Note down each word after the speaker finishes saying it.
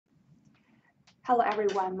Hello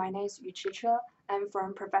everyone, my name is Yuchi. I'm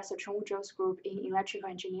from Professor Chen Wuzhou's group in Electrical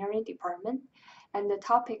Engineering Department, and the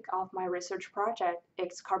topic of my research project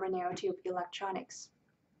is carbon nanotube electronics.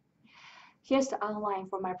 Here's the outline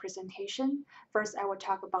for my presentation. First, I will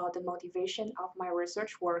talk about the motivation of my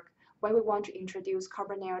research work, why we want to introduce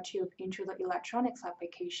carbon nanotube into the electronics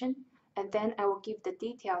application, and then I will give the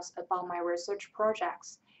details about my research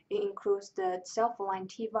projects. It includes the self-aligned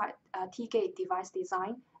T-gate device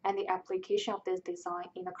design and the application of this design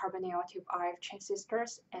in the carbon nanotube RF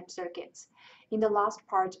transistors and circuits. In the last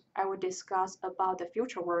part, I will discuss about the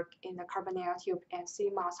future work in the carbon nanotube and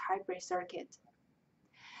CMOS hybrid circuit.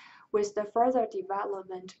 With the further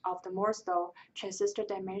development of the Morse law, transistor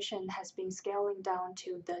dimension has been scaling down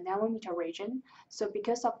to the nanometer region. So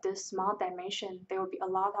because of this small dimension, there will be a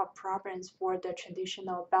lot of problems for the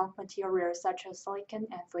traditional bulk materials such as silicon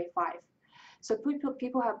and 3,5. So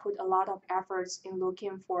people have put a lot of efforts in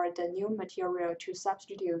looking for the new material to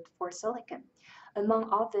substitute for silicon. Among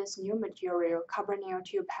all this new material, carbon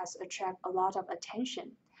nanotube has attracted a lot of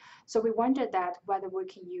attention. So we wondered that whether we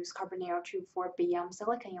can use carbon nanotube for beyond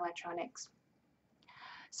silicon electronics.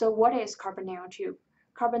 So what is carbon nanotube?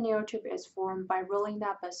 Carbon nanotube is formed by rolling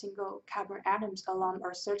up a single carbon atoms along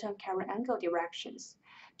a certain carrier angle directions.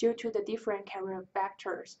 Due to the different carrier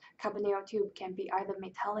vectors, carbon nanotube can be either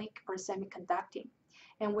metallic or semiconducting.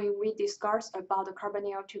 And when we discuss about the carbon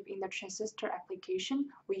nanotube in the transistor application,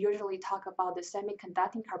 we usually talk about the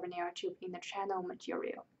semiconducting carbon nanotube in the channel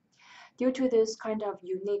material. Due to this kind of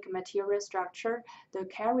unique material structure, the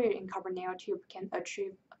carrier in carbon nanotube can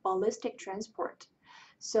achieve ballistic transport.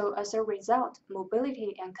 So as a result,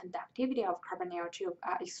 mobility and conductivity of carbon nanotube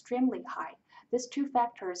are extremely high. These two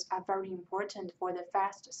factors are very important for the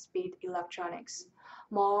fast speed electronics.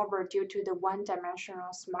 Moreover, due to the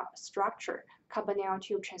one-dimensional structure, carbon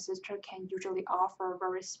nanotube transistor can usually offer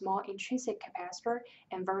very small intrinsic capacitor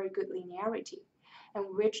and very good linearity, and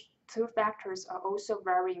which two factors are also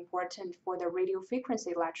very important for the radio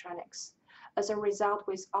frequency electronics. As a result,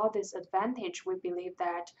 with all this advantage, we believe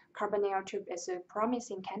that carbon nanotube is a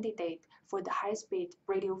promising candidate for the high-speed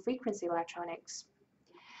radio frequency electronics.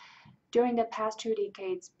 During the past 2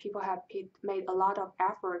 decades, people have made a lot of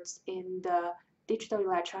efforts in the digital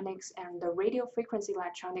electronics and the radio frequency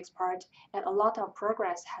electronics part, and a lot of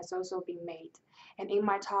progress has also been made. And in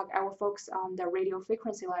my talk, I will focus on the radio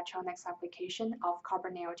frequency electronics application of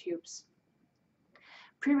carbon nanotubes.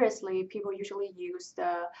 Previously, people usually use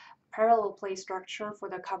the parallel plate structure for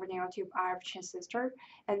the carbon nanotube RF transistor,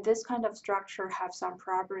 and this kind of structure have some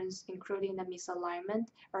problems, including the misalignment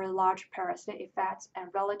or large parasitic effects and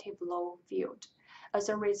relative low field. As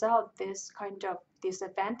a result, this kind of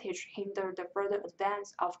disadvantage hindered the further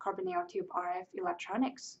advance of carbon nanotube RF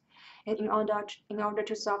electronics. And in order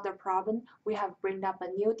to solve the problem, we have brought up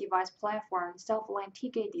a new device platform, self-aligned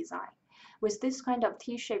T-gate design. With this kind of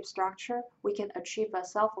T-shaped structure, we can achieve a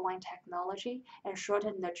self-aligned technology and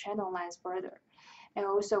shorten the channel length further. And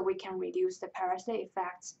also, we can reduce the parasitic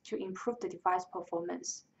effects to improve the device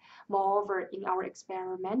performance. Moreover, in our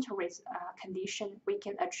experimental condition, we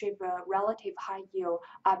can achieve a relative high yield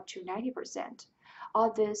up to 90%.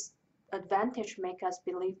 All this advantage make us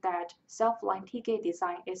believe that self-aligned T-gate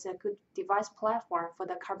design is a good device platform for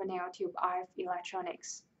the carbon nanotube RF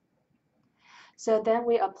electronics. So then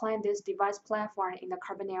we apply this device platform in the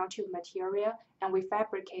carbon nanotube material and we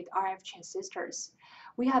fabricate RF transistors.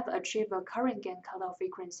 We have achieved a current gain cutoff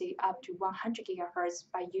frequency up to 100 GHz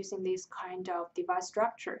by using this kind of device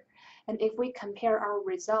structure. And if we compare our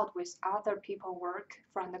result with other people work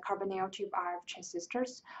from the carbon nanotube RF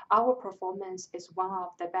transistors, our performance is one of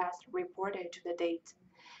the best reported to the date.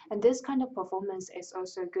 And this kind of performance is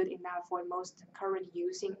also good enough for most current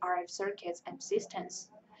using RF circuits and systems.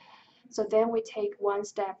 So then we take one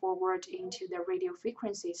step forward into the radio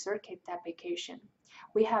frequency circuit application.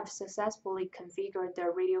 We have successfully configured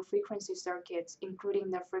the radio frequency circuits,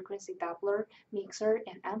 including the frequency doubler, mixer,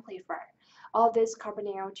 and amplifier. All these carbon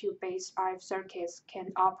nanotube-based RF circuits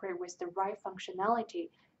can operate with the right functionality,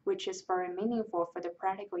 which is very meaningful for the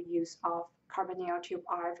practical use of carbon nanotube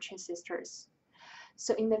RF transistors.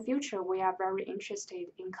 So in the future, we are very interested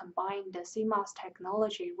in combining the CMOS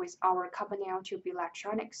technology with our carbon nanotube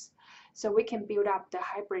electronics. So we can build up the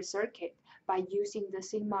hybrid circuit by using the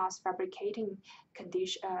CMOS fabricating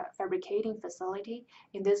facility.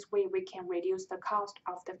 In this way, we can reduce the cost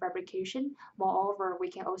of the fabrication. Moreover, we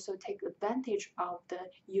can also take advantage of the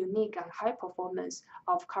unique and high performance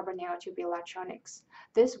of carbon nanotube electronics.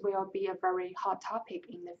 This will be a very hot topic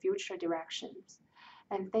in the future directions.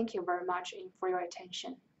 And thank you very much for your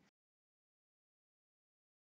attention.